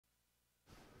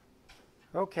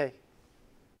Okay,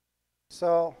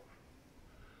 so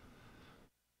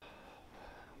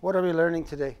what are we learning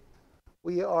today?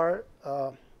 We are,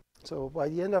 so by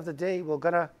the end of the day,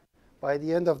 by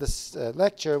the end of this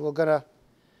lecture, we're gonna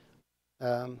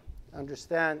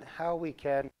understand how we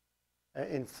can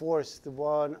enforce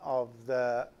one of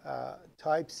the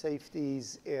type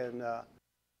safeties in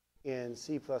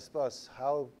C++,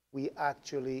 how we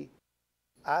actually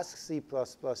ask C++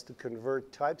 to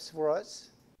convert types for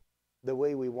us the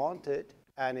way we want it,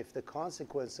 and if the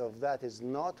consequence of that is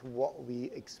not what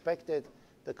we expected,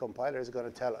 the compiler is going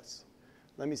to tell us.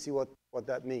 Let me see what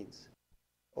that means.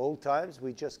 Old times,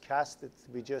 we just casted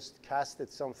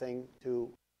something to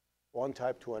one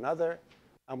type to another,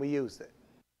 and we used it.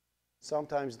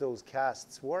 Sometimes those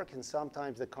casts work, and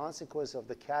sometimes the consequence of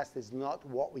the cast is not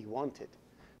what we wanted.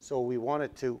 So we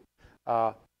wanted to,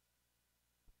 I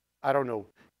don't know,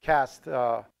 cast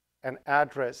an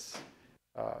address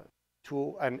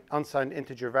to an unsigned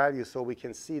integer value so we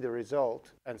can see the result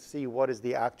and see what is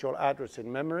the actual address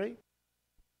in memory.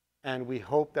 And we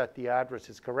hope that the address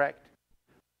is correct.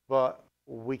 But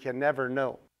we can never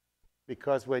know,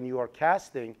 because when you are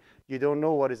casting, you don't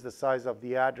know what is the size of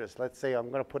the address. Let's say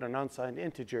I'm going to put an unsigned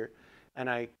integer, and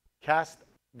I cast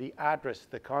the address,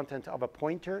 the content of a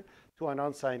pointer, to an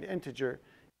unsigned integer,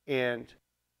 and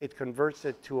it converts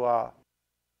it to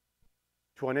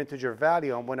an integer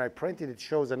value, and when I print it, it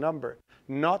shows a number,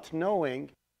 not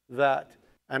knowing that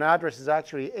an address is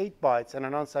actually 8 bytes and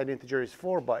an unsigned integer is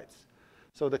 4 bytes.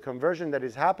 So the conversion that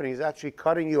is happening is actually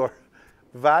cutting your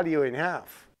value in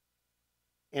half.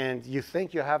 And you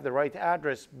think you have the right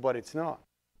address, but it's not.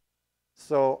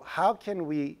 So how can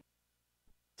we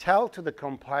tell to the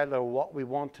compiler what we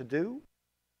want to do,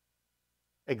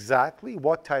 exactly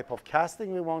what type of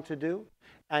casting we want to do?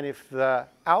 And if the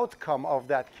outcome of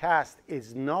that cast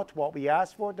is not what we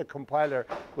asked for, the compiler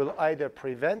will either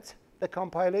prevent the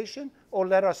compilation or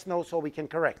let us know so we can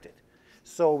correct it,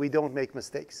 so we don't make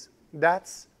mistakes.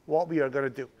 That's what we are going to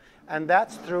do. And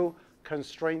that's through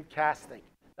constraint casting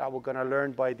that we're going to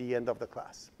learn by the end of the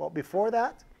class. But before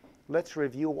that, let's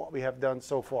review what we have done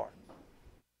so far.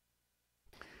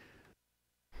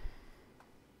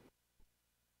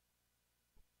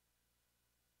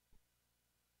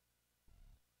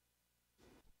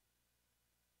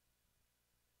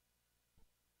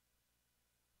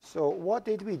 So what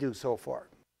did we do so far?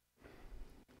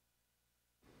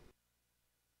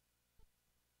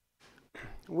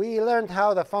 We learned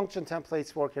how the function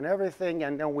templates work and everything,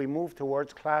 and then we moved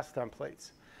towards class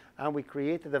templates. And we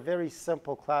created a very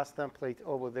simple class template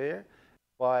over there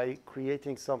by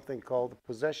creating something called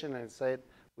possession, and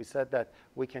we said that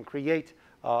we can create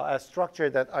a structure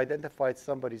that identifies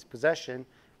somebody's possession,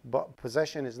 but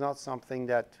possession is not something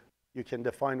that you can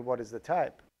define what is the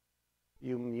type.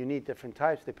 You need different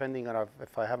types depending on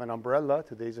if I have an umbrella,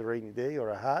 today's a rainy day, or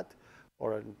a hat,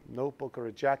 or a notebook, or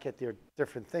a jacket. There are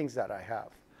different things that I have.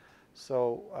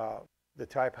 So the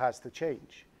type has to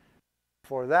change.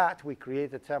 For that, we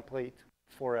create a template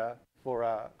for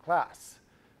a class.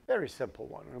 Very simple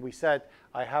one. And we said,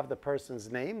 I have the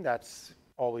person's name. That's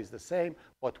always the same.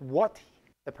 But what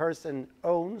the person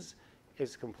owns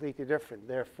is completely different.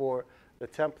 Therefore, the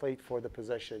template for the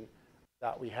possession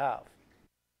that we have.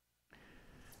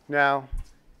 Now,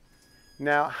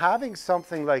 having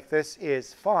something like this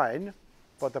is fine,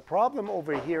 but the problem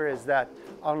over here is that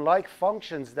unlike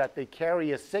functions that they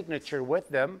carry a signature with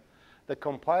them, the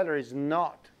compiler is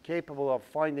not capable of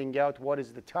finding out what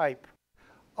is the type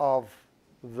of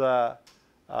the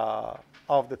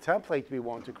template we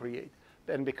want to create.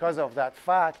 And because of that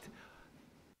fact,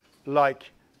 like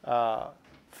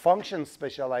function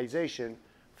specialization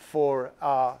for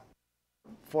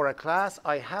a class,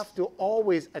 I have to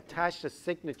always attach the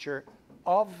signature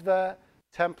of the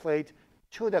template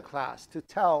to the class to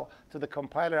tell to the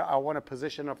compiler, I want a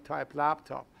position of type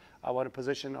laptop. I want a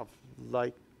position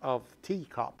of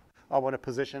teacup. I want a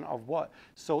position of what.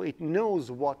 So it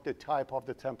knows what the type of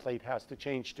the template has to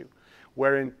change to.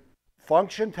 Where in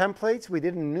function templates, we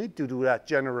didn't need to do that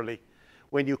generally.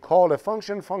 When you call a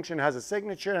function, function has a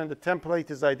signature, and the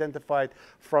template is identified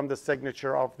from the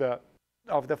signature of the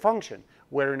function.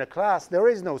 Where in a class, there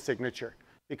is no signature.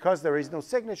 Because there is no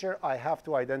signature, I have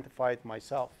to identify it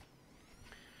myself.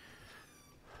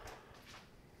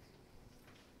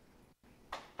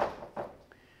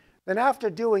 Then after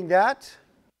doing that,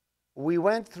 we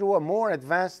went through a more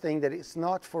advanced thing that is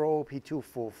not for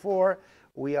OOP244.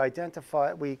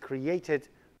 We created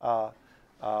a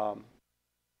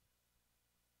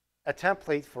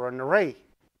template for an array.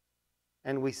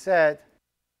 And we said,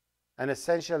 and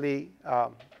essentially,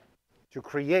 to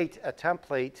create a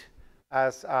template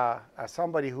as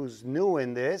somebody who's new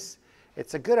in this,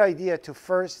 it's a good idea to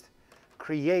first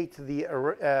create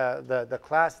the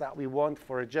class that we want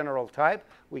for a general type.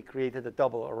 We created a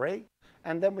double array,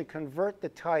 and then we convert the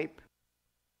type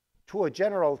to a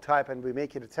general type, and we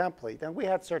make it a template. And we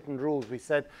had certain rules. We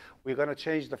said we're going to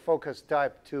change the focus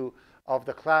type of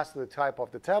the class to the type of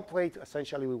the template.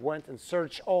 Essentially, we went and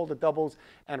searched all the doubles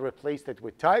and replaced it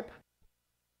with type.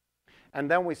 And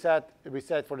then we said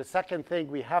for the second thing,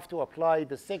 we have to apply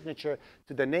the signature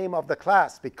to the name of the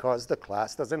class because the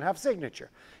class doesn't have signature.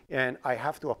 And I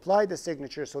have to apply the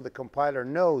signature so the compiler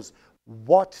knows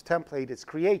what template it's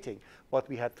creating. But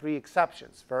we had three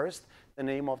exceptions. First, the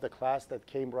name of the class that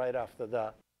came right after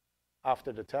the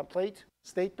template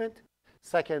statement.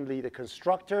 Secondly, the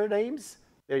constructor names.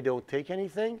 They don't take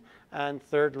anything. And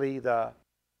thirdly, the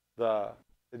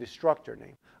destructor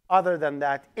name. Other than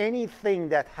that, anything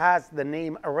that has the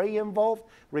name array involved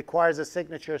requires a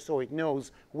signature so it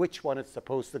knows which one it's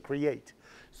supposed to create.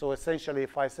 So essentially,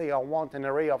 if I say I want an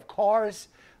array of cars,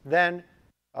 then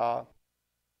the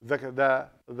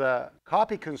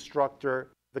copy constructor,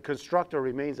 the constructor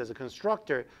remains as a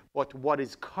constructor, but what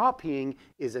is copying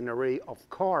is an array of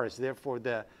cars. Therefore,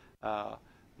 the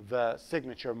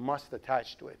signature must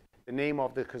attach to it. The name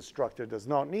of the constructor does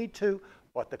not need to,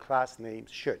 but the class name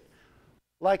should.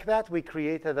 Like that, we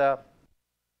created an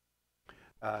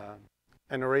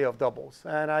array of doubles.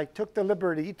 And I took the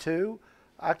liberty to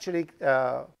actually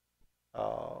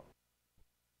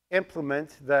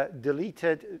implement the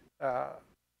deleted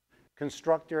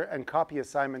constructor and copy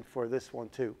assignment for this one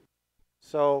too.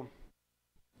 So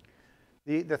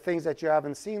the things that you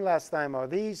haven't seen last time are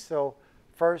these. So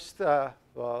first, the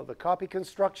copy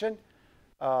construction.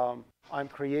 I'm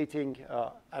creating,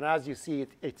 and as you see,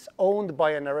 it's owned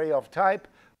by an array of type,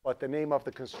 but the name of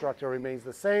the constructor remains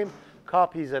the same.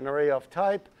 Copy is an array of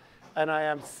type, and I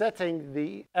am setting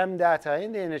the mdata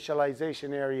in the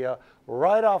initialization area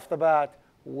right off the bat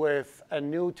with a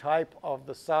new type of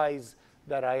the size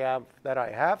that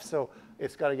I have. So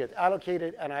it's going to get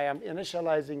allocated, and I am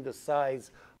initializing the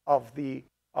size of the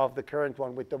current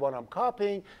one with the one I'm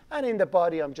copying. And in the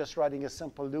body, I'm just writing a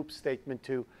simple loop statement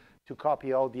to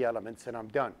copy all the elements, and I'm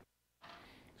done.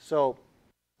 So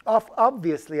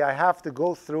obviously, I have to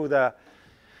go through the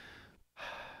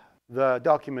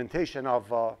documentation of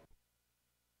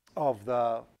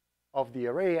the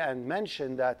array and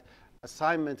mention that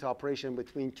assignment operation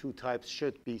between two types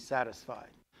should be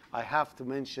satisfied. I have to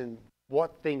mention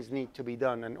what things need to be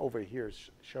done, and over here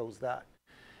shows that.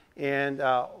 And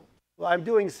I'm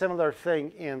doing similar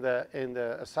thing in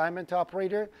the assignment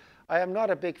operator. I am not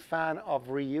a big fan of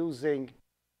reusing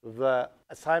the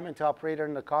assignment operator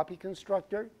in the copy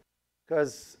constructor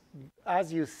because,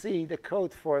 as you see, the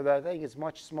code for that thing is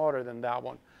much smarter than that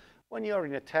one. When you're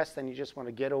in a test and you just want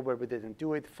to get over with it and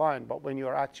do it, fine. But when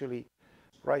you're actually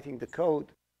writing the code,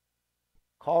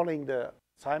 calling the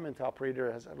assignment operator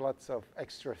has lots of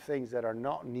extra things that are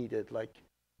not needed, like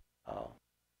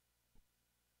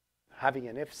having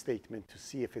an if statement to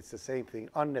see if it's the same thing,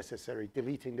 unnecessary.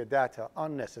 Deleting the data,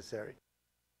 unnecessary.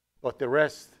 But the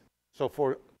rest, so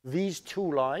for these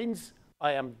two lines,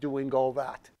 I am doing all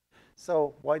that.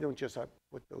 So why don't you just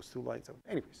put those two lines on?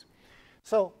 Anyways,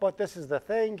 so, but this is the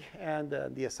thing, and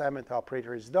the assignment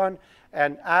operator is done.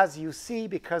 And as you see,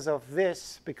 because of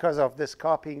this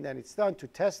copying, then it's done. To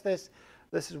test this,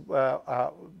 this is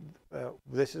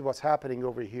what's happening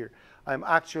over here. I'm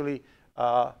actually,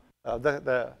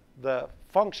 the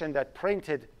function that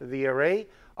printed the array,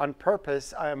 on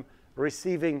purpose, I'm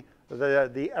receiving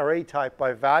the array type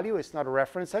by value. It's not a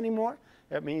reference anymore.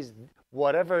 That means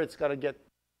whatever it's going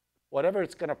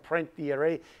to print the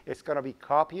array, it's going to be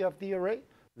copy of the array.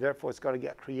 Therefore, it's going to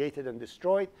get created and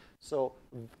destroyed. So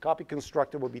copy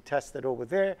constructor will be tested over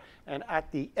there. And at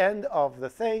the end of the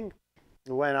thing,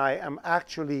 when I am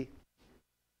actually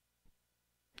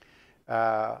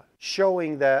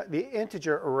showing the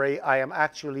integer array, I am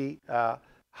actually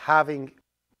having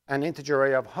an integer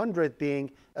array of 100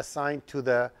 being assigned to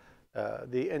the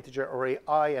integer array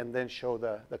I, and then show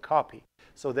the copy.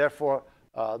 So therefore,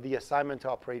 the assignment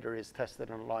operator is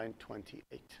tested on line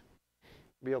 28.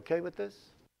 Be okay with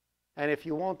this? And if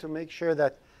you want to make sure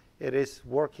that it is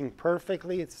working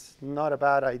perfectly, it's not a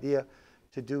bad idea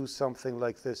to do something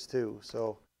like this too.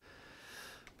 So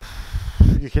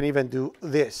you can even do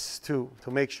this too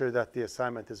to make sure that the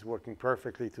assignment is working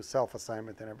perfectly, to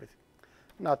self-assignment and everything.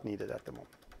 Not needed at the moment.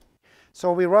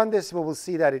 So we run this, we will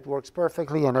see that it works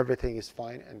perfectly and everything is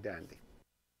fine and dandy.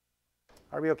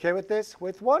 Are we okay with this?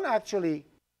 With one actually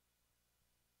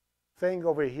thing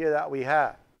over here that we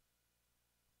have.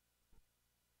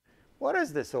 What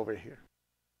is this over here?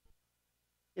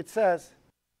 it says,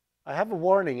 I have a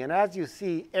warning, and as you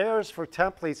see, errors for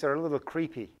templates are a little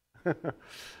creepy.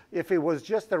 If it was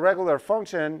just a regular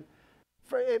function,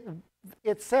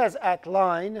 it says at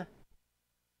line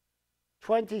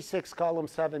 26, column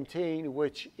 17,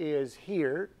 which is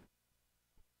here,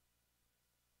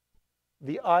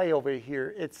 the I over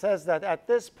here, it says that at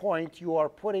this point you are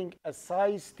putting a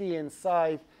size t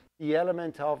inside the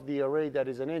element of the array that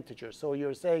is an integer. So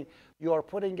you're saying you are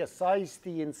putting a size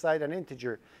t inside an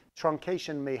integer.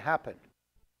 Truncation may happen.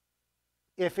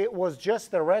 If it was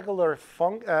just a regular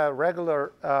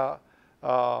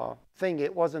thing,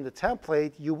 it wasn't a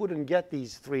template, you wouldn't get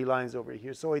these 3 lines over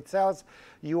here. So it says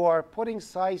you are putting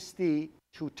size t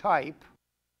to type.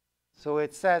 So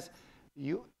it says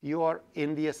you are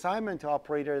in the assignment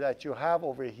operator that you have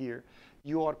over here.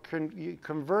 You are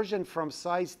conversion from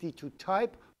size t to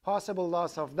type, possible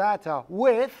loss of data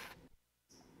with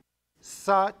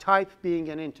type being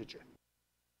an integer.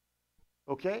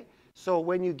 Okay? So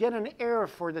when you get an error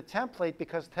for the template,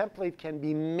 because template can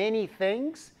be many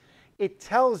things, it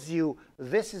tells you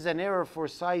this is an error for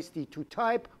size t to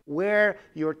type where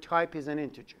your type is an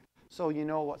integer. So you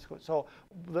know what's going on. So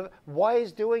why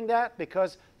is doing that?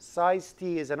 Because size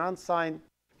t is an unsigned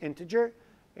integer,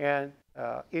 and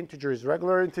integer is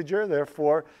regular integer.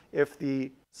 Therefore, if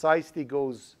the size t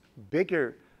goes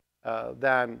bigger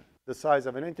than the size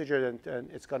of an integer, then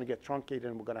it's going to get truncated,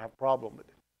 and we're going to have a problem with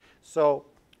it. So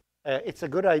it's a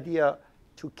good idea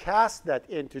to cast that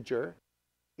integer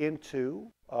into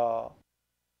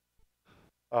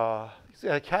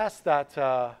cast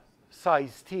that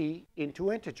size t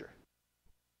into integer,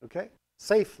 okay,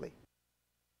 safely.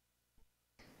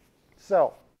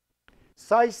 So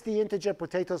size t integer,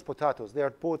 potatoes, they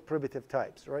are both primitive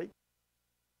types, right?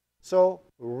 So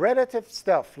relative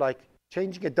stuff like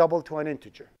changing a double to an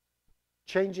integer,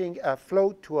 changing a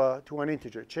float to an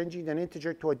integer, changing an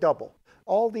integer to a double.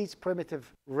 All these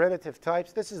primitive relative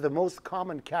types, this is the most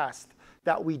common cast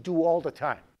that we do all the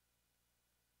time.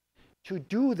 To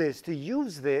do this, to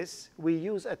use this, we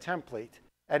use a template,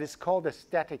 and it's called a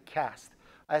static cast.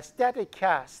 A static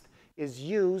cast is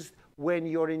used when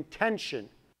your intention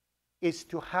is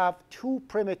to have 2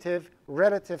 primitive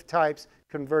relative types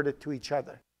converted to each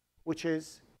other, which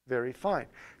is very fine.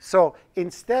 So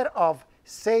instead of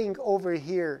saying over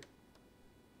here,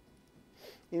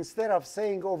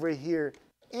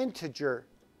 integer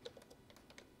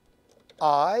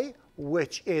I,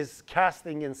 which is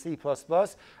casting in C++,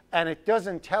 and it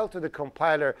doesn't tell to the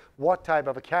compiler what type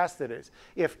of a cast it is.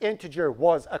 If integer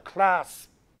was a class,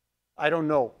 I don't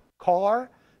know, car,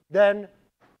 then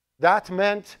that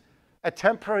meant a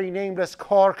temporary nameless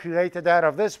car created out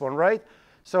of this one, right?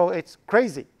 So it's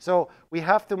crazy. So we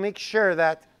have to make sure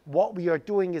that what we are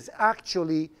doing is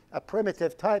actually a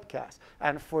primitive typecast.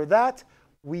 And for that,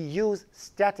 we use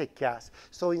static cast.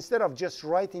 So instead of just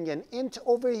writing an int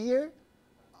over here,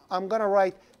 I'm going to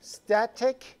write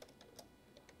static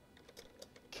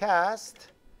cast,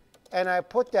 and I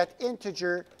put that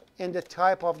integer in the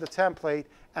type of the template,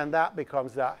 and that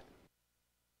becomes that.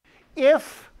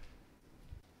 If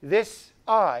this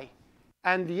I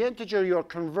and the integer you're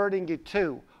converting it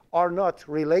to are not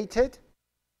related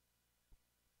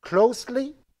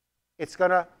closely, it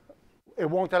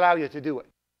won't allow you to do it.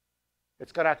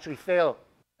 It's going to actually fail.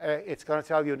 It's going to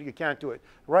tell you you can't do it.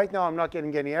 Right now, I'm not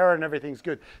getting any error, and everything's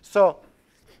good. So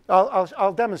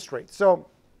I'll demonstrate. So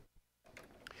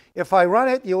if I run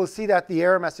it, you will see that the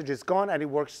error message is gone, and it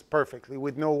works perfectly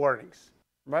with no warnings,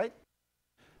 right?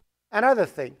 Another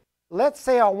thing, let's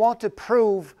say I want to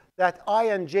prove that I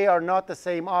and j are not the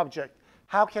same object.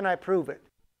 How can I prove it?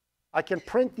 I can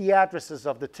print the addresses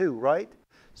of the 2, right?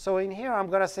 So in here, I'm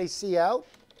going to say cout.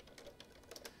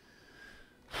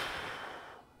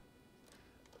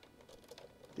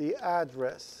 The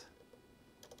address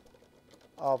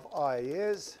of I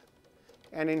is,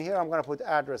 and in here I'm going to put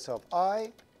address of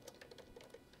I,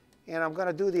 and I'm going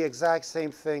to do the exact same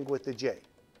thing with the j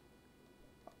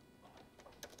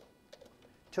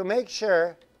to make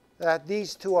sure that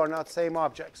these 2 are not same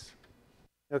objects.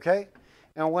 Okay?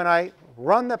 And when I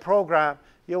run the program,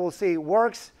 you will see it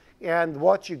works, and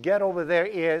what you get over there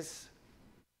is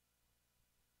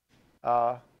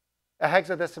a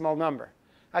hexadecimal number.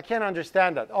 I can't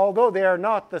understand that. Although they are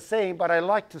not the same, but I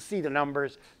like to see the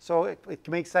numbers, so it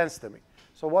makes sense to me.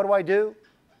 So what do?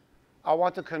 I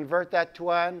want to convert that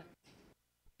to an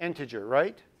integer,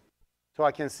 right? So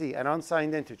I can see an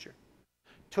unsigned integer.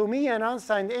 To me, an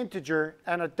unsigned integer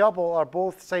and a double are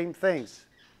both same things.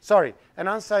 Sorry, an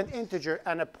unsigned integer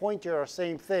and a pointer are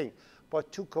same thing. But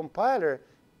to compiler,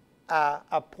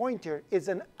 a pointer is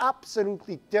an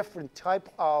absolutely different type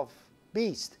of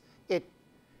beast.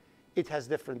 it has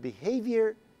different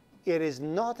behavior. It is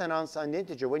not an unsigned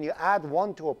integer. When you add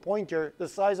 1 to a pointer, the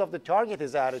size of the target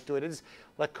is added to it. It's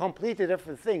like completely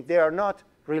different thing. They are not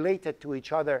related to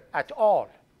each other at all.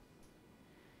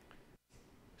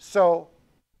 So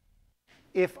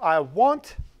if I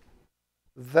want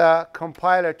the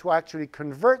compiler to actually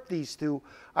convert these two,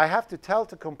 I have to tell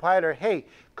the compiler, hey,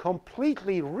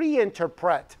 completely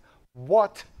reinterpret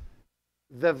what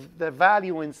the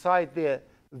value inside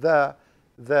the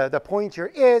pointer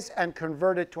is and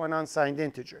convert it to an unsigned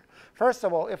integer. First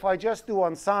of all, if I just do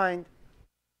unsigned,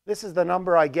 this is the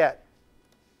number I get.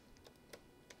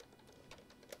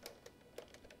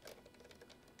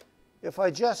 If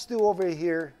I just do over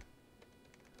here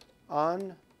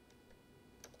unsigned,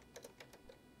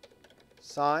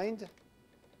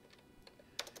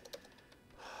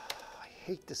 I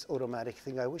hate this automatic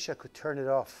thing. I wish I could turn it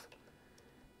off.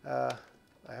 I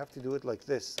have to do it like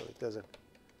this so it doesn't.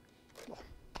 Oh.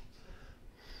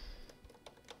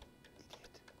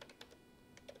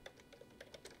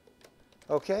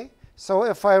 Okay, so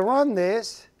if I run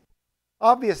this,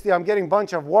 obviously I'm getting a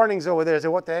bunch of warnings over there.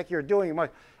 So what the heck you're doing?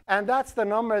 And that's the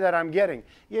number that I'm getting.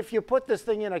 If you put this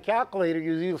thing in a calculator,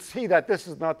 you'll see that this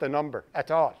is not the number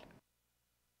at all.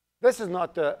 This is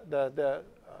not the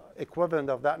equivalent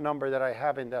of that number that I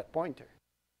have in that pointer.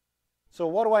 So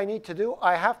what do I need to do?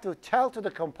 I have to tell to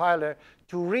the compiler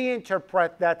to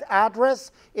reinterpret that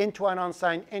address into an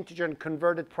unsigned integer and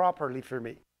convert it properly for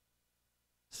me.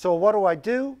 So what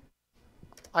do?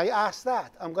 I ask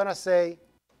that. I'm going to say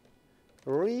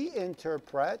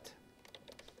reinterpret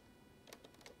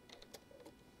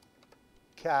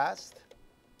cast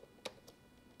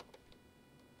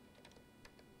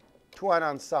to an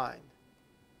unsigned.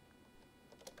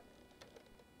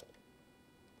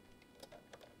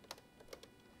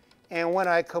 And when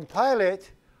I compile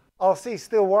it, I'll see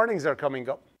still warnings are coming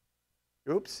up.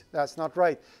 Oops, that's not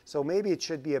right. So maybe it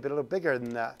should be a little bigger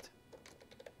than that.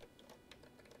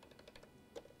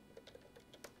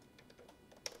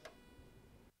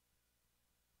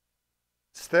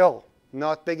 Still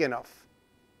not big enough.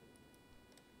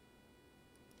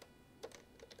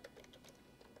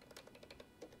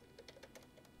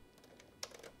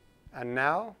 And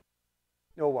now,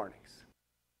 no warnings.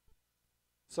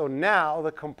 So now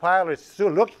the compiler is, so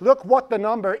look what the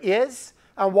number is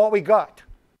and what we got.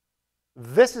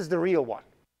 This is the real one.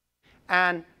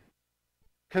 And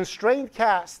constraint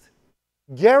cast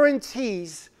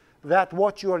guarantees that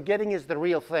what you are getting is the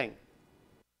real thing.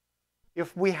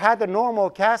 If we had a normal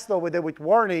cast over there with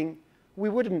warning, we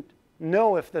wouldn't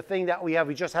know if the thing that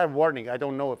we just have warning. I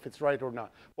don't know if it's right or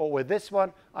not. But with this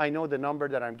one, I know the number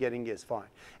that I'm getting is fine.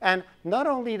 And not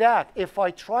only that, if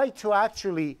I try to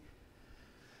actually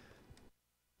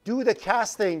do the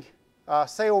casting,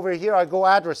 say over here, I go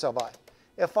address of I.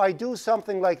 If I do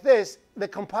something like this, the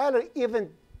compiler even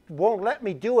won't let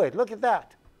me do it. Look at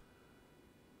that.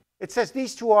 It says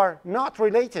these two are not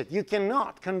related. You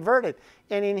cannot convert it.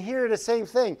 And in here, the same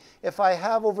thing. If I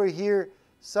have over here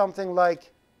something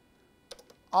like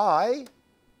I,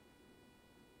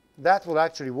 that will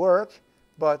actually work.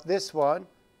 But this one,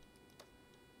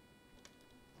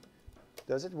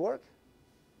 does it work?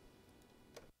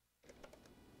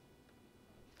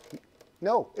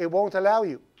 No, it won't allow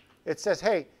you. It says,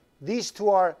 hey, these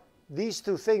two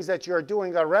things that you're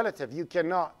doing are relative. You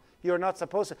cannot. You're not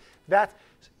supposed to.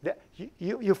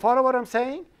 You follow what I'm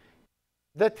saying?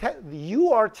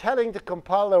 You are telling the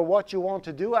compiler what you want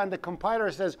to do, and the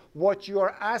compiler says, what you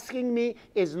are asking me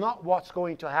is not what's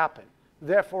going to happen.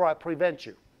 Therefore, I prevent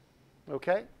you.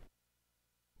 Okay?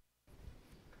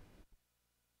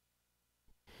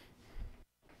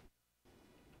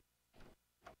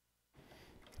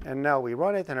 And now we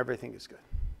run it, and everything is good.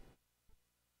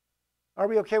 Are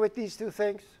we OK with these two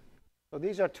things? So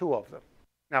these are two of them.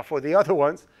 Now, for the other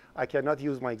ones, I cannot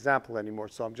use my example anymore,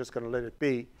 so I'm just going to let it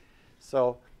be.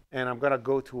 So, and I'm going to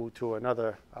go to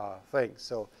another thing.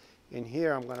 So in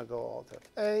here, I'm going to go Alt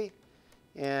F-A.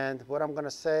 And what I'm going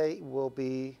to say will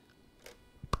be,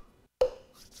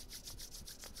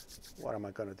 what am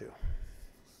I going to do?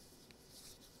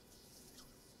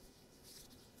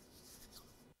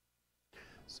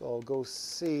 So I'll go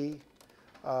C,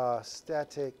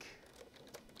 static,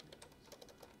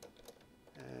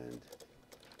 and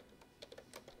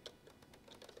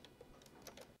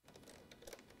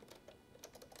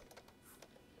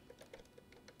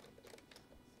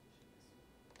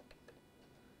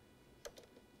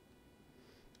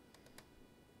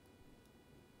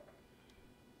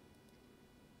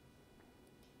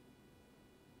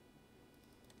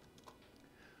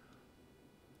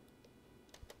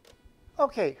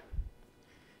OK.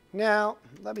 Now,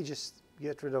 let me just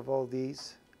get rid of all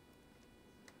these.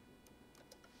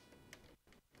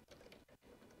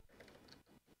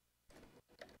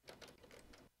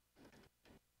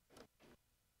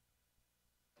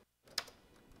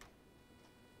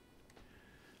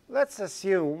 let's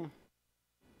assume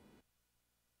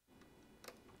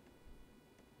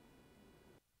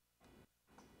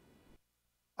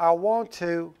I want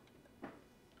to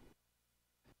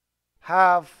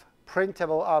have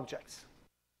printable objects.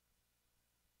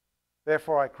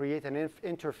 Therefore, I create an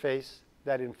interface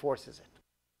that enforces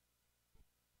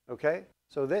it. Okay?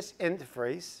 So this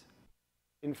interface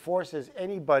enforces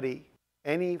anybody,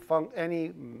 any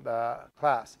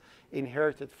class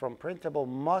inherited from printable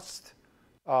must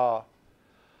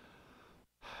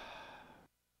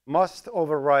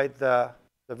override the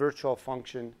virtual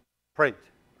function print.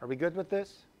 Are we good with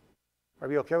this? Are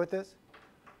we okay with this?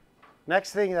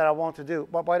 Next thing that I want to do,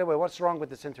 but by the way, what's wrong with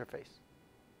this interface?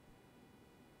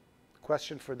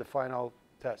 Question for the final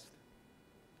test.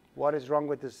 What is wrong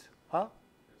with this? Huh?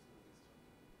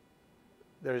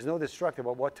 There is no destructor,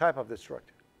 but what type of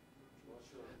destructor?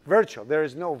 Virtual. There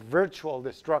is no virtual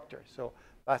destructor. So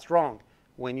that's wrong.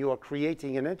 When you are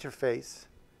creating an interface,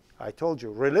 I told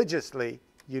you, religiously,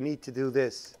 you need to do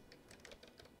this.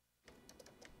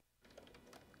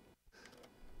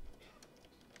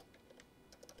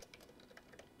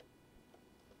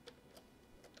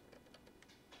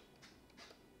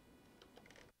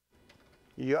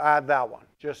 You add that one,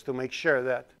 just to make sure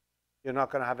that you're not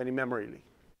going to have any memory leak.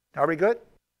 Are we good?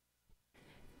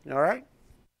 All right?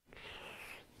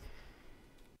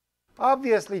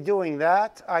 Obviously, doing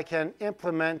that, I can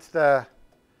implement the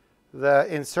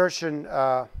insertion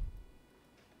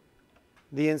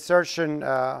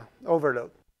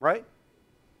overload, right?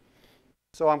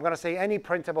 So I'm going to say any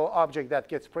printable object that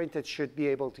gets printed should be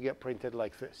able to get printed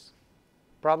like this.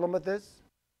 Problem with this?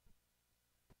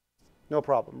 No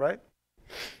problem, right?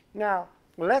 Now,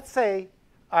 let's say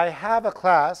I have a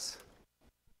class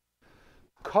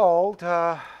called,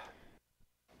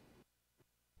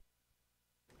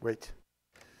 wait.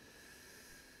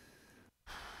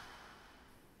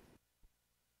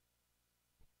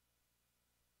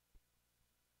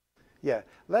 Yeah,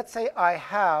 let's say I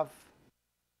have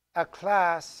a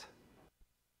class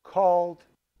called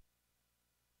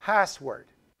password.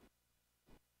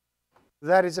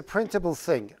 That is a printable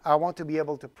thing. I want to be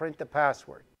able to print the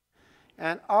password.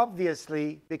 And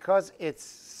obviously, because it's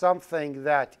something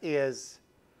that is,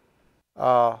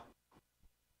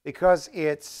 because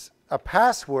it's a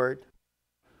password,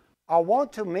 I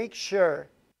want to make sure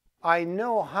I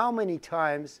know how many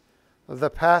times the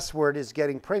password is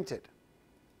getting printed.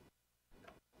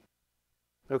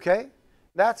 Okay?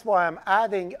 That's why I'm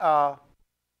adding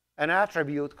an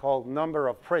attribute called number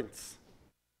of prints.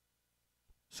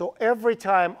 So every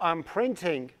time I'm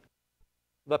printing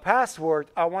the password,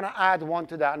 I want to add 1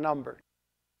 to that number.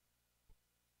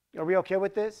 Are we okay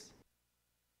with this?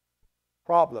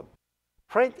 Problem.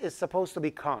 Print is supposed to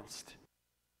be const,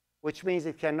 which means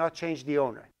it cannot change the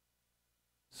owner.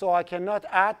 So I cannot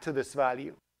add to this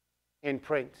value in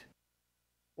print.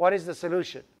 What is the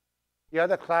solution? The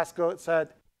other class said,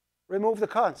 remove the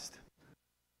const.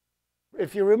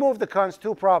 If you remove the const,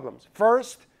 2 problems.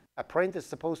 First, a print is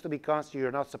supposed to be constant.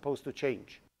 You're not supposed to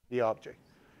change the object.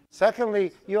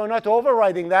 Secondly, you're not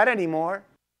overriding that anymore.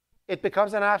 It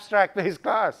becomes an abstract-based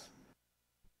class.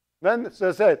 Then, as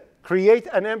I said, create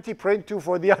an empty print2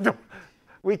 for the other.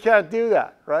 We can't do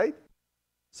that, right?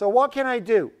 So what can I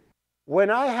do?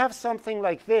 When I have something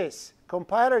like this,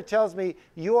 compiler tells me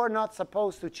you are not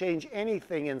supposed to change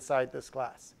anything inside this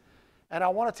class. And I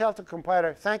want to tell the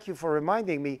compiler, thank you for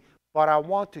reminding me, but I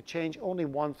want to change only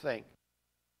one thing.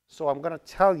 So I'm going to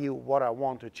tell you what I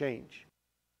want to change.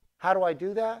 How do I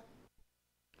do that?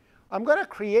 I'm going to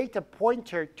create a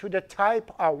pointer to the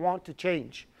type I want to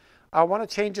change. I want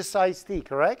to change the size t,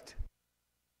 correct?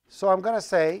 So I'm going to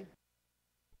say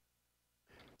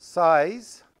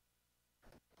size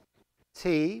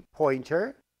t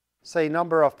pointer, say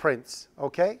number of prints,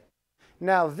 okay?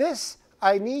 Now this,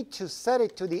 I need to set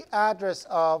it to the address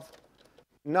of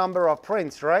number of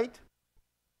prints, right?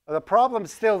 The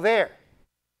problem's still there.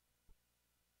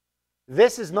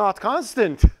 This is not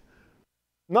constant.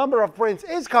 Number of prints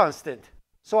is constant.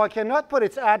 So I cannot put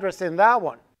its address in that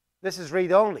one. This is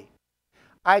read-only.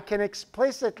 I can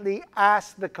explicitly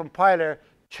ask the compiler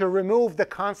to remove the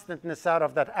constantness out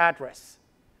of that address.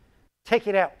 Take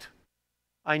it out.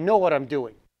 I know what I'm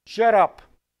doing. Shut up.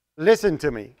 Listen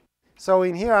to me. So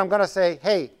in here, I'm going to say,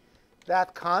 hey,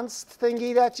 that const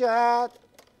thingy that you had,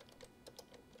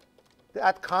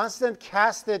 that constant,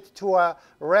 cast it to a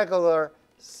regular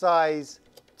size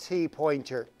t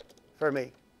pointer for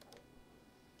me.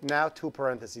 Now 2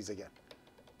 parentheses again.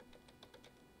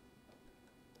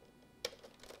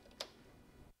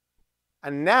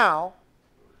 And now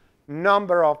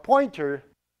number of pointer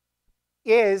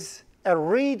is a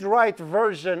read-write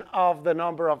version of the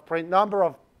number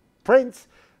of prints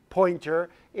pointer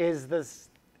is this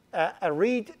a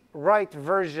read-write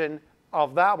version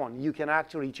of that one. You can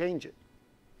actually change it.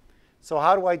 So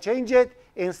how do I change it?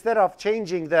 Instead of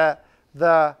changing the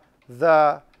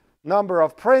number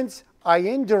of prints, I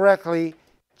indirectly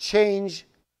change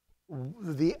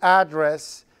the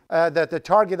address, the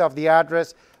target of the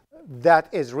address that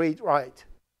is read-write.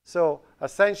 So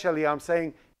essentially, I'm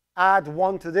saying add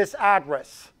 1 to this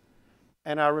address,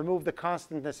 and I remove the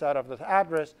constantness out of the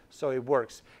address, so it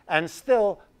works. And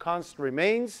still, const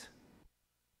remains,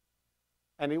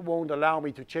 and it won't allow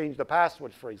me to change the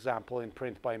password, for example, in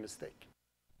print by mistake.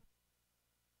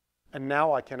 And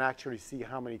now I can actually see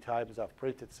how many times I've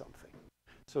printed something.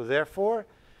 So therefore,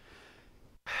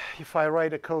 if I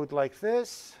write a code like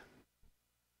this,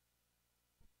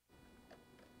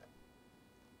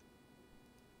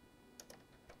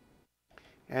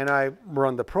 and I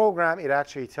run the program, it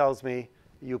actually tells me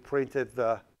you printed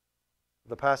the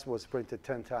password was printed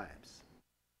 10 times.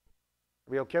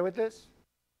 Are we okay with this?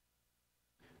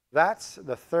 That's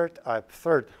the third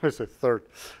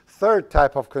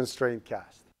type of constraint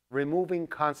cast, removing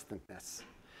constantness.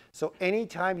 So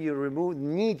anytime you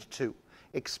need to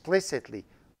explicitly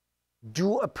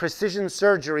do a precision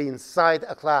surgery inside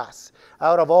a class,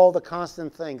 out of all the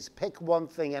constant things, pick one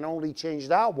thing and only change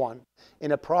that one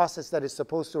in a process that is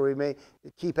supposed to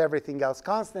keep everything else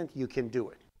constant, you can do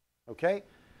it. Okay?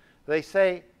 They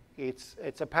say it's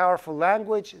a powerful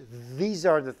language. These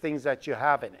are the things that you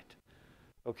have in it.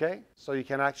 Okay? So you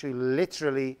can actually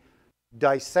literally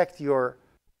dissect your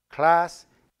class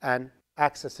and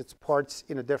access its parts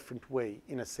in a different way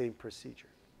in a same procedure.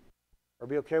 Are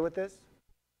we okay with this?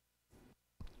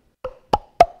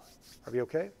 Are we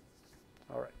okay?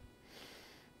 All right.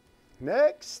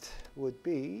 Next would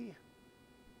be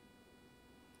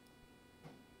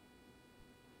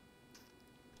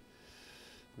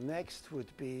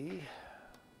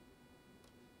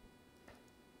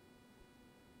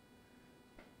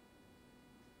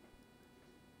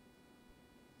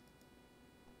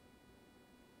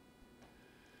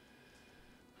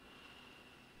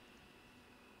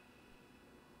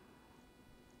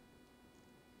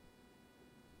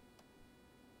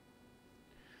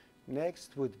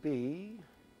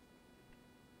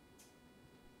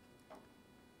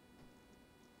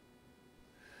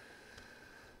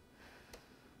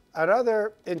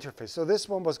another interface. So this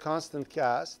one was constant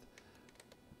cast.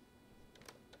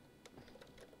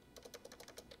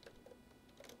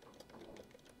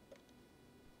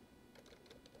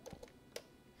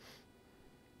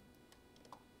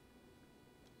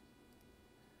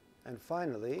 And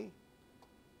finally,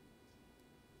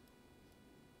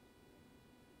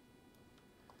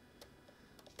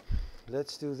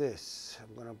 let's do this.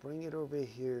 I'm going to bring it over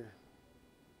here.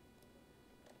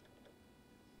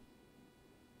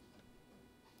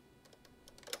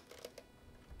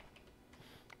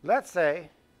 Let's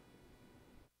say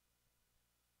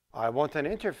I want an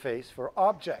interface for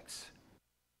objects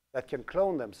that can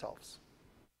clone themselves.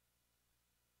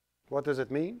 What does it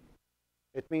mean?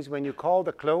 It means when you call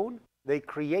the clone, they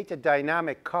create a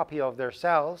dynamic copy of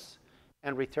themselves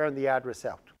and return the address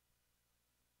out.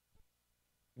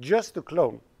 Just to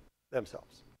clone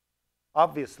themselves.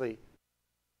 Obviously,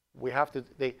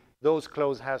 those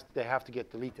clones have to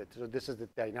get deleted. So this is the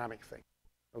dynamic thing.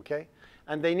 Okay?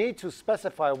 And they need to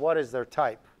specify what is their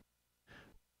type.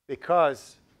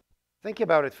 Because, think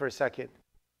about it for a second.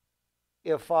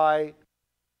 If I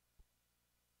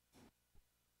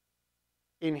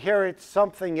inherit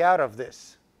something out of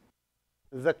this,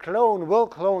 the clone will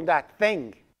clone that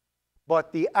thing.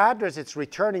 But the address it's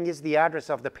returning is the address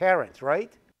of the parent,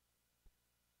 right?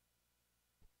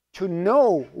 To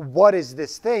know what is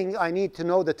this thing, I need to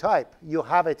know the type. You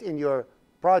have it in your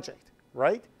project,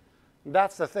 right?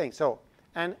 That's the thing. So,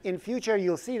 and in future,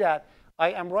 you'll see that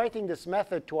I am writing this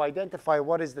method to identify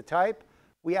what is the type.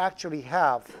 We actually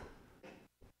have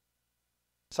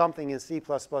something in C++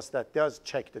 that does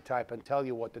check the type and tell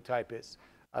you what the type is.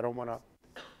 I don't want to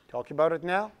talk about it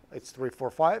now. It's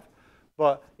 345.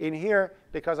 But in here,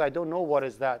 because I don't know what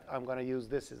is that, I'm going to use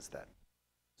this instead.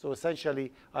 So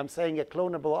essentially, I'm saying a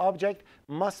clonable object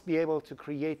must be able to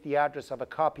create the address of a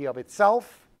copy of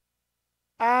itself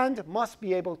and must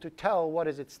be able to tell what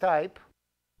is its type.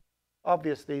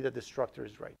 Obviously, the destructor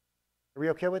is right. Are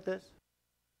we okay with this?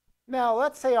 Now,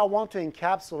 let's say I want to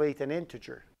encapsulate an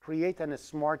integer, create a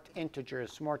smart integer,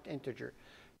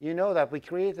 You know that we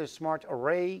create a smart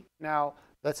array. Now,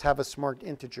 let's have a smart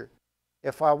integer.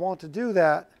 If I want to do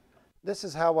that, this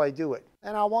is how I do it.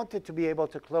 And I want it to be able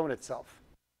to clone itself.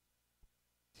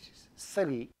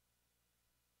 Silly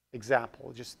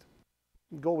example, just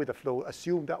go with the flow.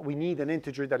 Assume that we need an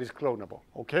integer that is clonable.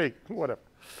 Okay, whatever.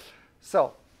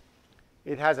 So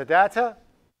it has a data,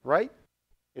 right?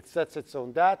 It sets its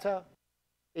own data.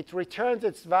 It returns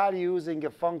its value using a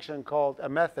function called a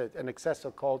method, an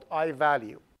accessor called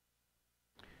iValue,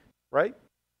 right?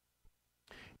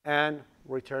 And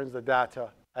returns the data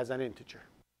as an integer.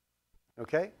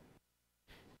 Okay?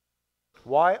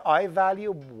 Why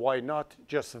iValue? Why not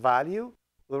just value?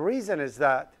 The reason is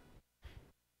that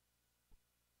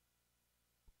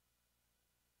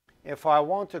if I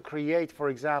want to create, for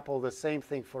example, the same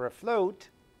thing for a float,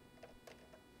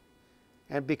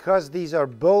 and because these are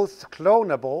both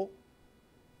clonable,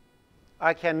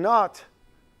 I cannot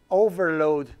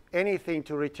overload anything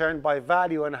to return by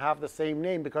value and have the same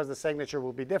name because the signature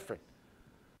will be different,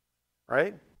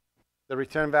 right? The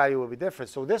return value will be different.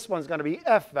 So this one's going to be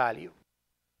F value,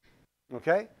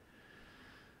 okay?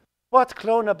 But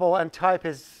clonable and type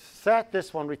is set.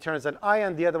 This one returns an I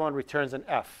and the other one returns an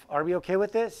F. Are we okay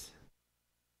with this?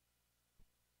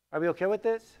 Are we okay with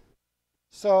this?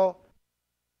 So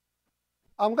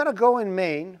I'm going to go in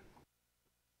main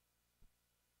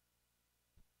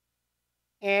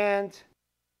and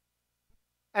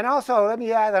also let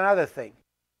me add another thing.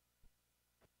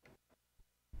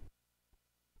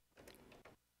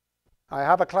 I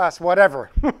have a class whatever.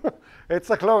 It's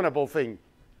a clonable thing,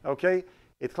 okay?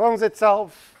 It clones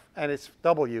itself and it's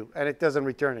W and it doesn't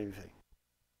return anything.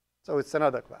 So it's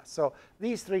another class. So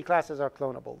these three classes are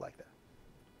clonable like that.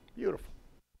 Beautiful.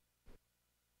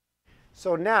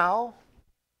 So now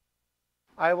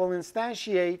I will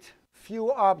instantiate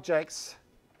few objects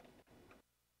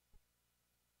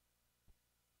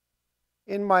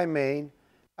in my main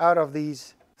out of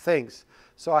these things.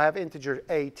 So I have integer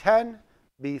A10,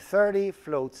 B30,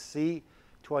 float C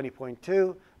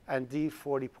 20.2, and D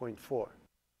 40.4.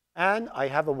 And I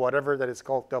have a whatever that is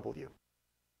called W.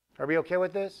 Are we okay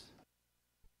with this?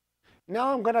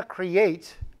 Now I'm going to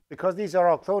create, because these are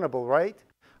all clonable, right?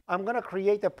 I'm going to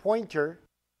create a pointer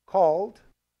called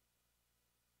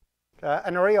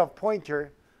an array of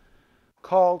pointer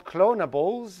called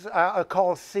clonables,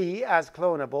 call C as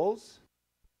clonables,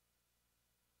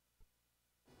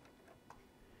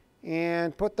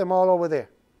 and put them all over there.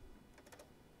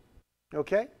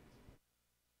 Okay?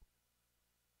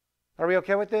 Are we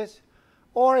okay with this?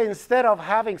 Or instead of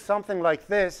having something like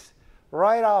this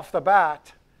right off the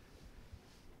bat,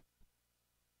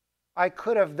 I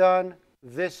could have done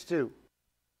this too.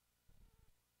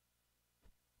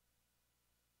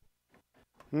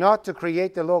 Not to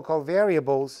create the local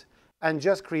variables and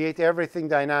just create everything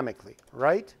dynamically,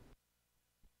 right?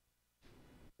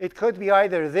 It could be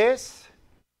either this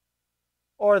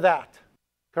or that,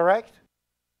 correct?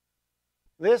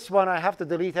 This one I have to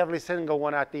delete every single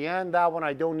one at the end. That one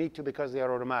I don't need to because they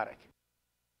are automatic.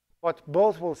 But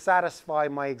both will satisfy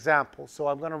my example. So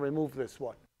I'm going to remove this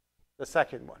one, the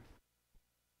second one.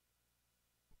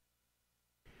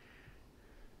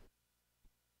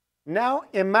 Now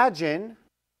imagine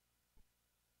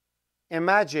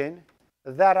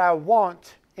that I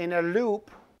want in a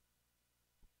loop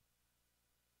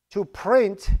to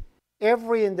print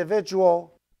every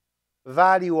individual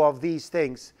value of these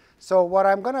things. So what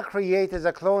I'm going to create is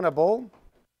a clonable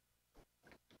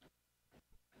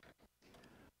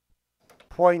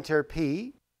pointer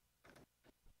P.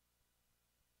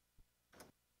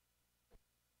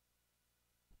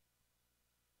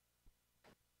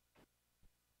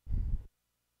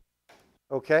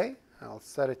 Okay, I'll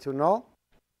set it to null.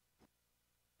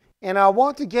 And I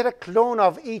want to get a clone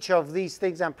of each of these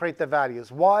things and print the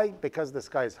values. Why? Because the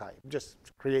sky is high. I'm just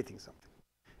creating something,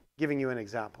 giving you an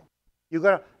example.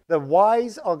 The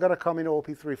y's are going to come in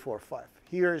OOP244ZAA.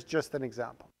 Here's just an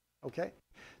example. Okay?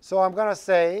 So I'm going to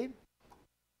say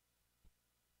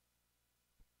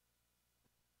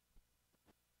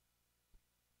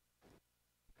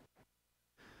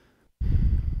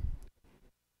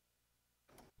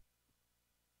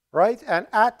right? And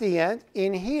at the end,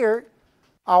 in here,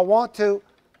 I want to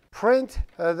print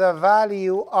the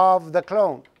value of the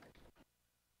clone.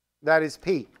 That is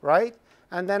P, right?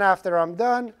 And then after I'm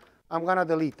done, I'm going to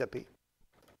delete the P.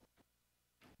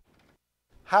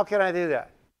 How can I do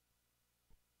that?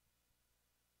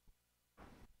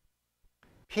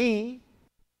 P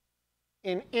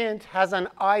in int has an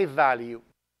I value.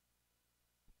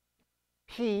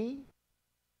 P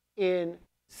in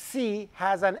C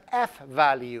has an F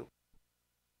value.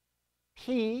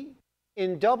 P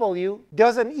in W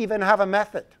doesn't even have a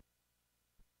method,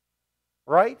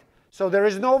 right? So there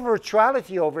is no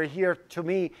virtuality over here to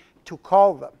me to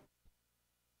call them.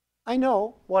 I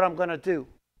know what I'm going to do.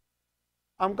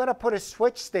 I'm going to put a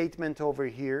switch statement over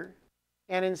here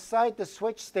And inside the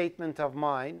switch statement of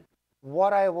mine,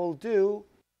 what I will do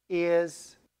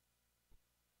is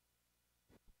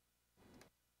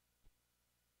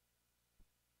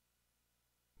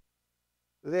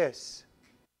this.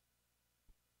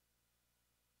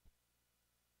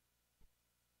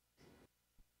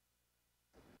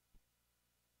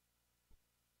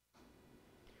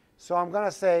 So I'm going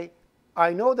to say,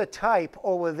 I know the type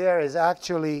over there is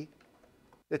actually,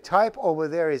 the type over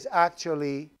there is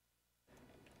actually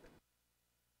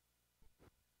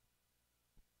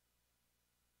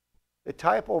the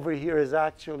type over here is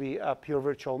actually a pure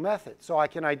virtual method. So I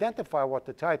can identify what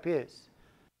the type is.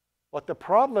 But the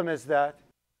problem is that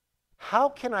how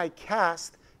can I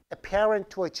cast a parent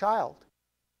to a child?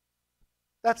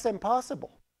 That's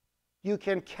impossible. You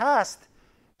can cast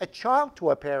a child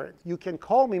to a parent. You can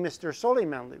call me Mr.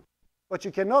 Soleimanlu, but you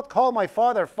cannot call my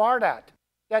father Fardat.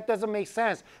 That doesn't make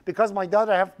sense because my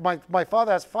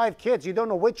father has 5 kids. You don't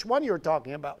know which one you're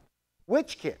talking about.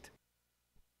 Which kid?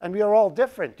 And we are all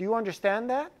different. Do you understand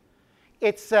that?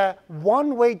 It's a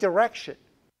one-way direction.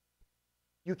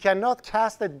 You cannot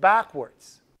cast it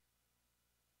backwards.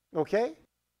 Okay?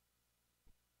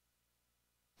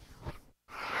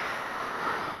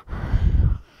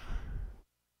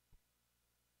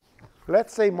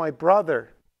 Let's say my brother,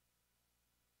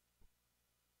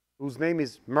 whose name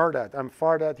is Merdad. I'm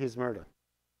Fardat, he's Merdad.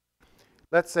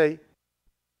 Let's say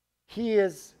he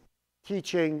is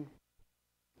teaching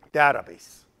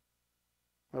database.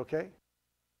 Okay?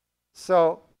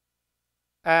 So,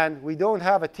 and we don't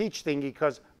have a teach thingy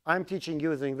because I'm teaching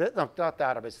using this, no, not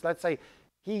database. Let's say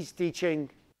he's teaching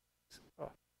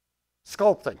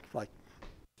sculpting, like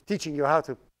teaching you how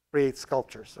to create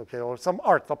sculptures, okay, or some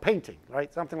art, or painting,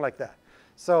 right? Something like that.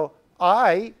 So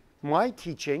my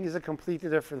teaching is a completely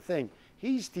different thing.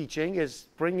 He's teaching is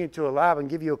bring you to a lab and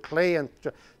give you a clay, and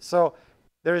so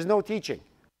there is no teaching.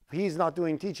 He's not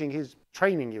doing teaching, he's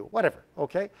training you, whatever,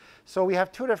 okay? So we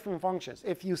have 2 different functions.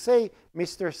 If you say,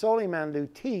 Mr.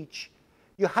 Soleimanlu, teach,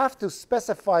 you have to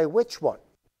specify which one.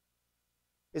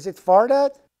 Is it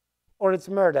Fardat or it's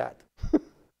Merdad?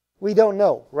 We don't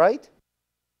know, right?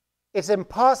 It's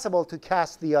impossible to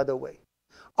cast the other way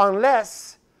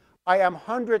unless I am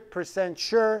 100%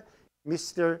 sure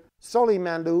Mr.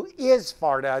 Soleimanlu is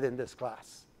Fardat in this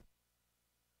class.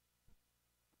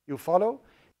 You follow?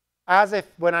 As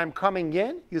if when I'm coming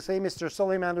in, you say Mr.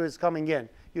 Soleimanlu is coming in.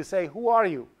 You say, who are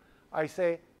you? I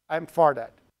say, I'm Fardat.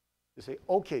 You say,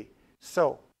 okay,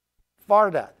 so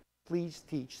Fardat, please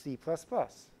teach C++.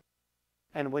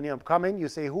 And when you come in, you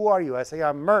say, who are you? I say,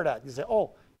 I'm Merdad. You say,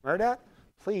 oh, Merdad,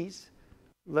 please,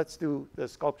 let's do the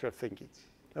sculpture thinking.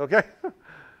 Okay?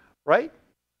 Right?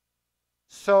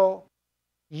 So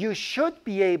you should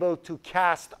be able to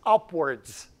cast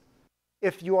upwards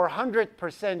if you are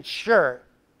 100% sure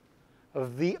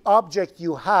of the object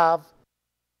you have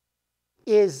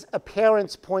is a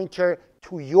parent's pointer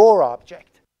to your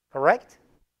object. Correct?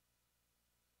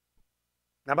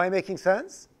 Am I making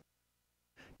sense?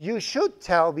 You should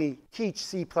tell me, teach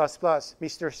C++, Mr.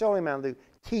 Soleimanlu,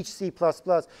 teach C++,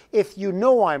 if you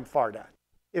know I'm Fardat.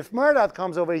 If Merdad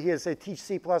comes over here and says, teach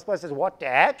C++, says, what the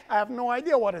heck? I have no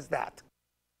idea what is that.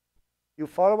 You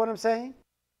follow what I'm saying?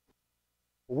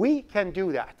 We can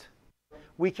do that.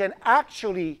 We can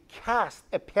actually cast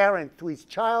a parent to his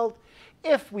child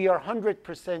if we are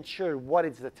 100% sure what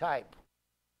is the type.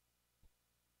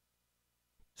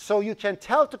 So you can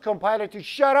tell the compiler to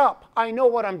shut up. I know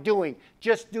what I'm doing.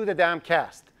 Just do the damn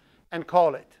cast and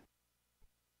call it.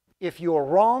 If you're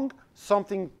wrong,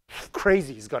 something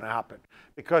crazy is going to happen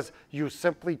because you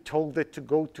simply told it to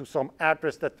go to some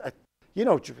address that, you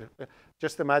know,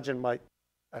 just imagine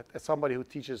somebody who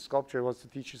teaches sculpture wants to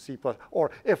teach you C++,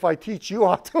 or if I teach you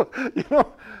how to, you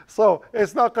know, so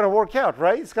it's not going to work out,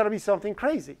 right? It's going to be something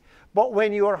crazy. But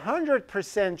when you're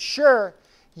 100% sure,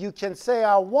 you can say,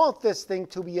 I want this thing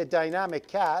to be a dynamic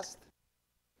cast.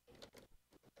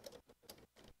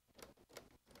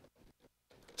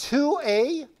 To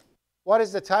a, what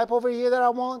is the type over here that I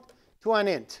want? To an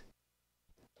int.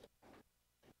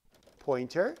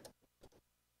 Pointer.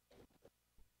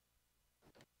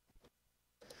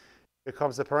 Here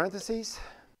comes the parentheses.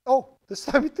 Oh, this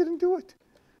time it didn't do it.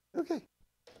 Okay.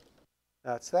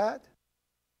 That's that.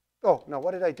 Oh, now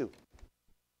what did I do?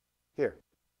 Here.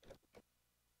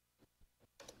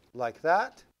 Like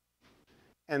that.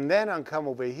 And then I'll come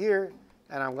over here,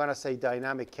 and I'm going to say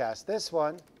dynamic cast this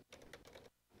one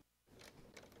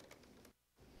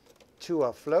to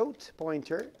a float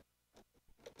pointer.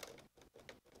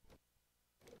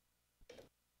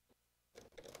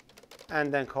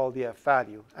 And then call the f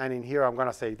value. And in here, I'm going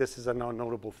to say this is a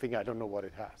non-notable thing. I don't know what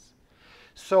it has.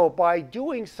 So by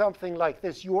doing something like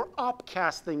this, you're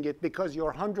upcasting it because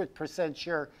you're 100%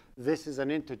 sure this is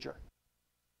an integer.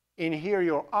 In here,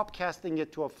 you're upcasting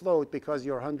it to a float because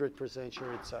you're 100%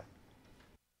 sure it's a.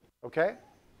 Okay?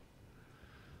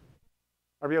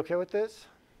 Are we okay with this?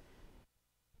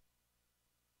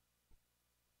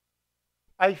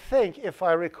 I think, if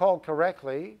I recall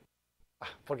correctly,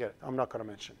 forget it. I'm not going to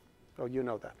mention. Oh, you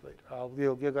know that later.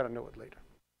 You're going to know it later.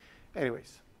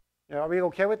 Anyways, are we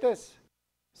okay with this?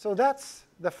 So that's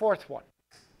the fourth one,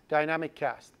 dynamic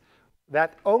cast.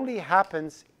 That only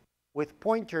happens with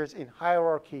pointers in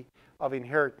hierarchy of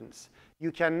inheritance.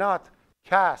 You cannot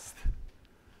cast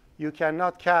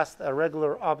a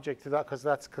regular object to that, because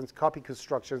that's copy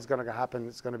construction is going to happen.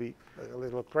 It's going to be a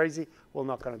little crazy. We're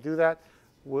not going to do that.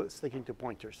 We're sticking to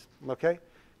pointers. Okay?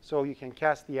 So you can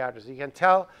cast the address. You can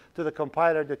tell to the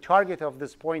compiler the target of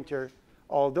this pointer,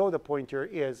 although the pointer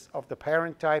is of the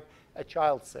parent type, a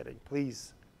child setting.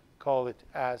 Please call it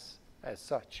as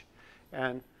such.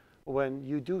 And when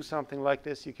you do something like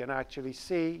this, you can actually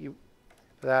see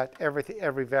that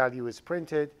every value is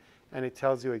printed, and it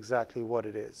tells you exactly what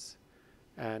it is.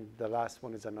 And the last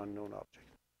one is an unknown object.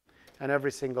 And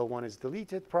every single one is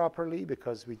deleted properly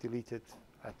because we delete it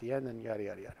at the end, and yada,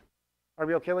 yada, yada. Are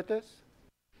we okay with this?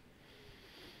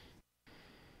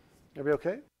 Are we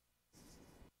okay?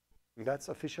 And that's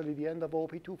officially the end of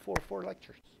OOP244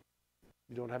 lectures.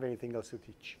 You don't have anything else to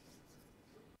teach.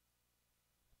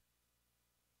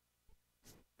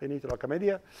 Finito la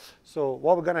commedia. So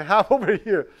what we're going to have over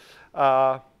here,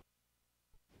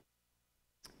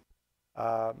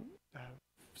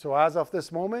 so as of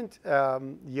this moment,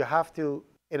 you have to,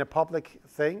 in a public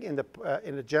thing, in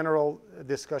the general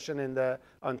discussion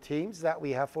on Teams that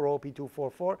we have for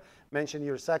OOP244, mention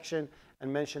your section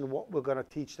and mention what we're going to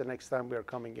teach the next time we're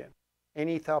coming in.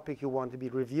 Any topic you want to be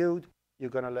reviewed, you're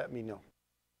going to let me know.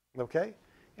 Okay?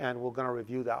 And we're going to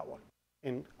review that one.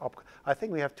 I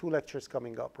think we have 2 lectures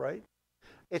coming up, right?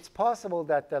 It's possible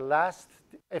that the last,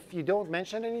 if you don't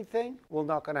mention anything, we're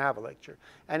not going to have a lecture.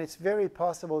 And it's very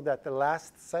possible that the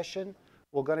last session,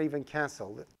 we're going to even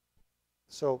cancel it.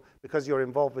 So because you're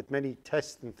involved with many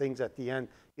tests and things at the end,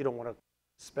 you don't want to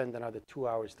spend another 2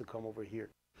 hours to come over here.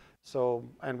 So,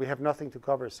 and we have nothing to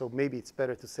cover, so maybe it's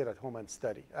better to sit at home and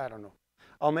study. I don't know.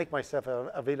 I'll make myself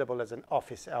available as an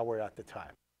office hour at the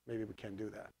time. Maybe we can do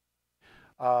that.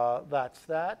 That's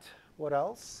that. What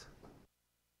else?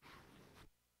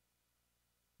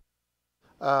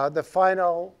 The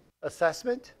final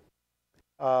assessment.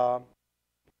 You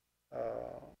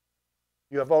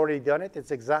have already done it. It's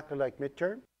exactly like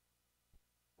midterm.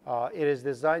 It is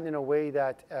designed in a way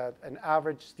that an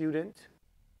average student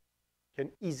can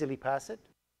easily pass it.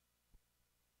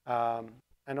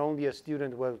 And only a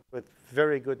student with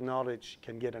very good knowledge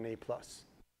can get an A+.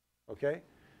 Okay?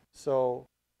 So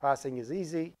passing is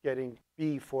easy. Getting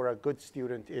B for a good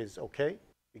student is okay.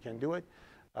 You can do it.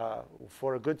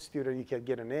 For a good student, you can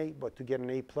get an A, but to get an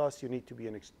A+, you need to be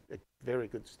a very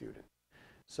good student.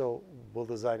 So we'll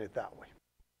design it that way.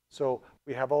 So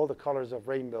we have all the colors of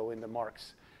rainbow in the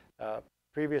marks.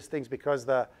 Previous things, because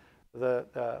the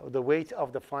weight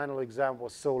of the final exam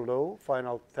was so low,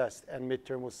 final test and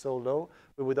midterm was so low,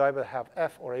 we would either have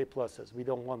F or A+. We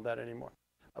don't want that anymore.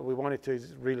 We want it to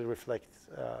really reflect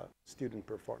student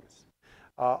performance.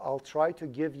 I'll try to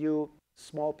give you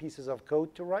small pieces of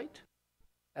code to write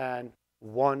and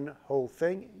one whole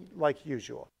thing like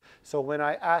usual. So when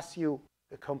I ask you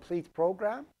a complete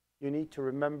program, you need to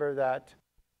remember that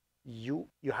you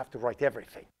have to write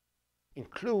everything.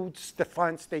 Includes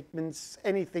defined statements,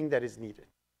 anything that is needed.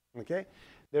 Okay?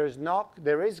 There is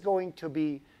going to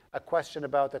be a question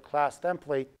about the class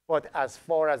template, but as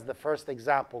far as the first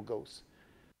example goes.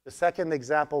 The second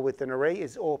example with an array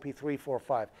is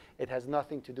OOP345. It has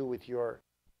nothing to do with your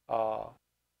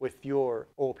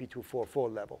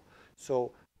OOP244 level.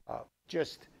 So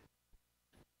just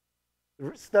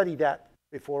study that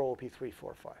before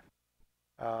OOP345.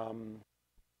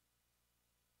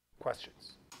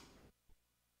 Questions?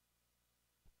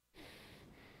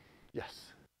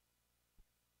 Yes.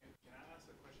 Can I ask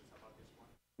a question about this one?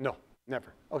 No,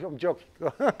 never. Okay, I'm joking.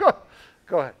 Go ahead.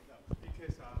 No,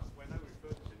 because when I refer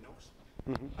to the notes,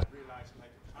 I realized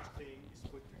like the casting is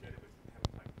put together with the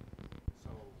template.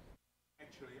 So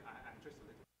actually, I'm just a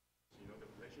little, the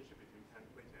relationship between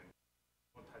template and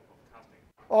what type of casting.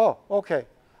 Oh, okay.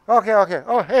 Okay.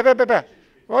 Oh, hey.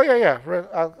 Oh, yeah.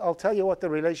 I'll tell you what the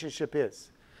relationship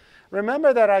is.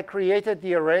 Remember that I created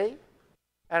the array,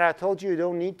 and I told you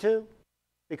don't need to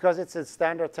because it's a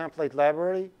standard template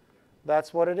library?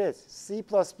 That's what it is. C++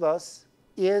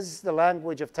 is the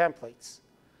language of templates.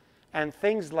 And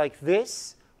things like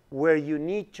this where you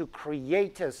need to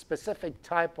create a specific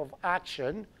type of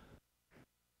action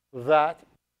that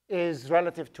is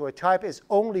relative to a type is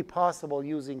only possible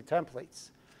using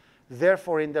templates.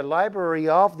 Therefore, in the library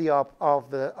of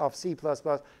C++,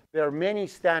 there are many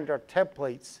standard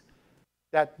templates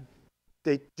that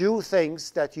they do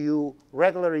things that you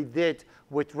regularly did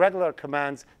with regular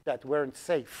commands that weren't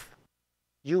safe.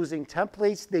 Using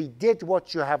templates, they did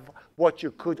what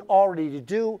you could already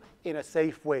do in a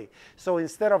safe way. So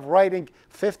instead of writing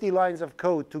 50 lines of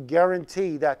code to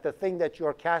guarantee that the thing that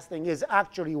you're casting is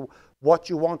actually what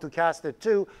you want to cast it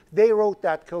to, they wrote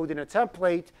that code in a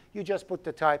template. You just put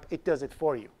the type, it does it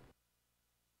for you.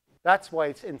 That's why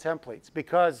it's in templates,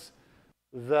 because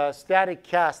the static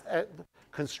cast,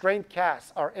 constraint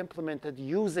casts are implemented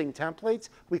using templates.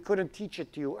 We couldn't teach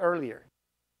it to you earlier.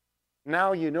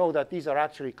 Now you know that these are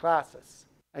actually classes,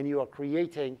 and you are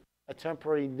creating a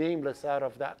temporary nameless out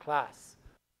of that class.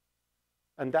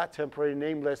 And that temporary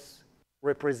nameless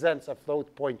represents a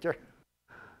float pointer.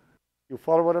 You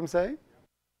follow what I'm saying?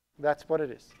 That's what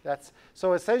it is.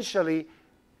 So essentially,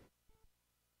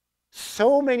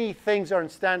 so many things are in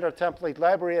standard template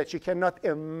library that you cannot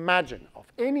imagine of.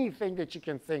 Anything that you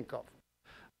can think of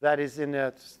that is in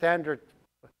a standard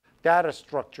data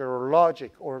structure or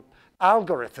logic or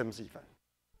algorithms even.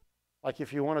 Like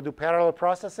if you want to do parallel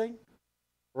processing,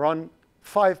 run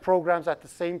 5 programs at the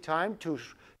same time to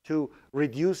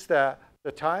reduce the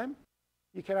time,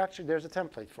 you can actually, there's a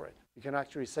template for it. You can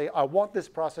actually say, I want this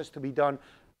process to be done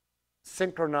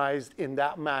synchronized in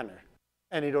that manner.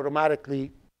 And it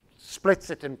automatically splits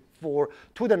it in 4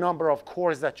 to the number of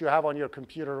cores that you have on your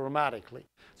computer automatically.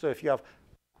 So if you have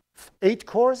 8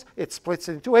 cores, it splits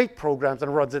it into 8 programs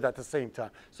and runs it at the same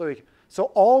time. So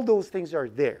all those things are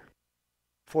there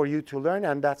for you to learn,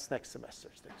 and that's next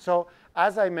semester's thing. So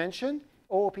as I mentioned,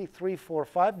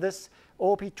 OOP345, this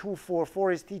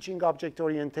OOP244 is teaching object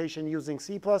orientation using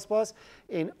C++.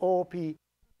 In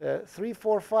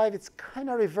OOP345, it's kind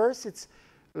of reverse. It's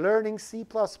learning C++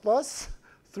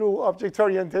 through object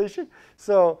orientation.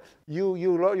 So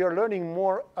you're learning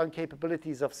more on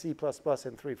capabilities of C++ in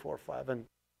 345. And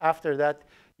after that,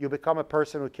 you become a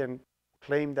person who can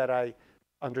claim that I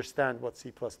understand what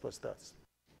C++ does.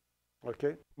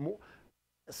 Okay?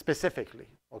 Specifically,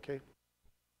 okay?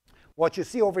 What you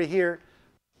see over here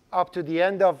up to the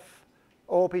end of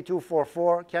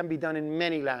OOP244 can be done in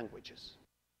many languages.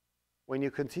 When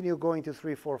you continue going to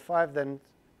 345, then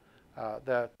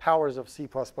the powers of C++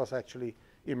 actually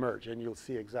emerge, and you'll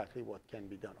see exactly what can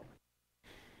be done.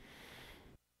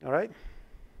 All right?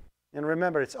 And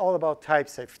remember, it's all about type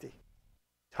safety.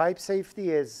 Type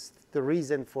safety is the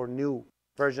reason for new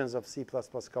versions of C++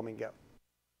 coming out.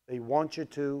 They want you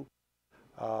to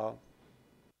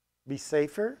be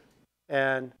safer,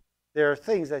 and there are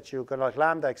things that you can, like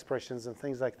lambda expressions and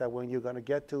things like that, when you're going to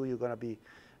get to, you're going to be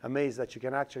amazed that you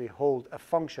can actually hold a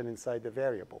function inside the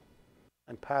variable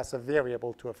and pass a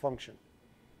variable to a function.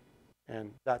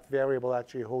 And that variable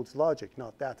actually holds logic,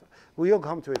 not data. We'll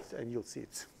come to it and you'll see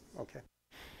it. Okay.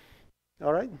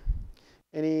 All right.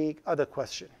 Any other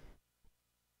question?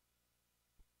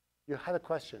 You had a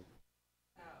question.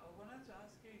 I wanted to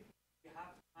ask you if you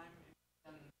have time,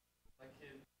 and like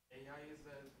AI is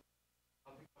a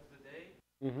topic of the day.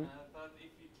 But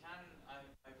if you can, I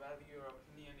value your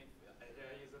opinion. If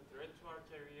AI is a threat to our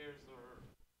careers or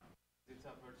it's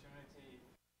an opportunity,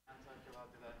 and talk about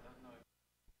it. I don't know.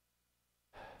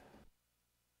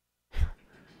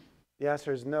 The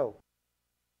answer is no.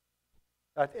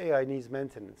 That AI needs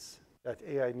maintenance. That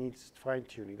AI needs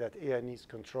fine-tuning. That AI needs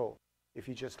control. If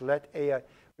you just let AI,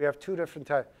 we have 2 different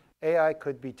types. AI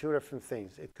could be 2 different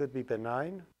things. It could be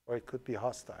benign or it could be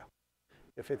hostile.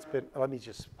 If it's been, let me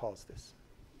just pause this.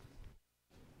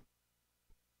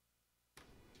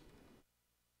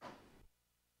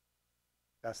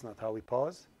 That's not how we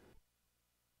pause.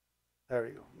 There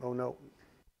you go. Oh, no.